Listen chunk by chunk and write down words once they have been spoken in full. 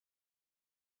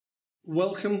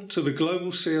Welcome to the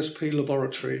GlobalCSP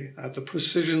laboratory at the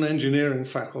Precision Engineering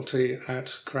faculty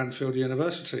at Cranfield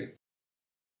University.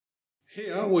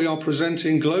 Here we are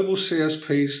presenting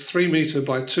GlobalCSP's 3 metre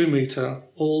by 2 metre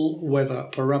all-weather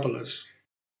parabolas.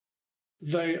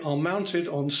 They are mounted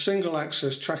on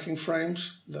single-axis tracking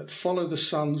frames that follow the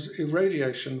sun's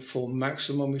irradiation for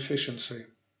maximum efficiency.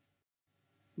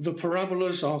 The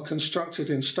parabolas are constructed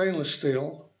in stainless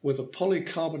steel with a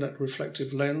polycarbonate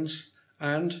reflective lens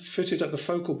and fitted at the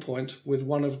focal point with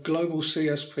one of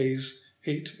GlobalCSP's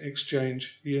heat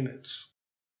exchange units.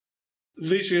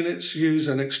 These units use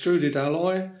an extruded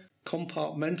alloy,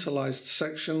 compartmentalized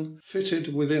section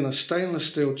fitted within a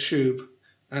stainless steel tube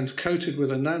and coated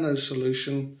with a nano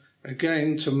solution,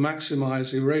 again to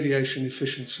maximize irradiation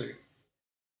efficiency.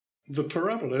 The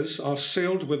parabolas are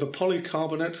sealed with a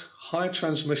polycarbonate high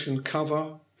transmission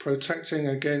cover protecting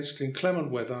against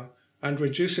inclement weather and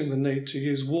reducing the need to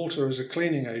use water as a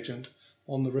cleaning agent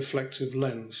on the reflective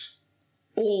lens.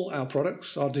 All our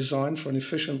products are designed for an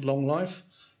efficient long life,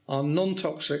 are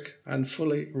non-toxic and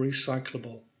fully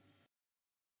recyclable.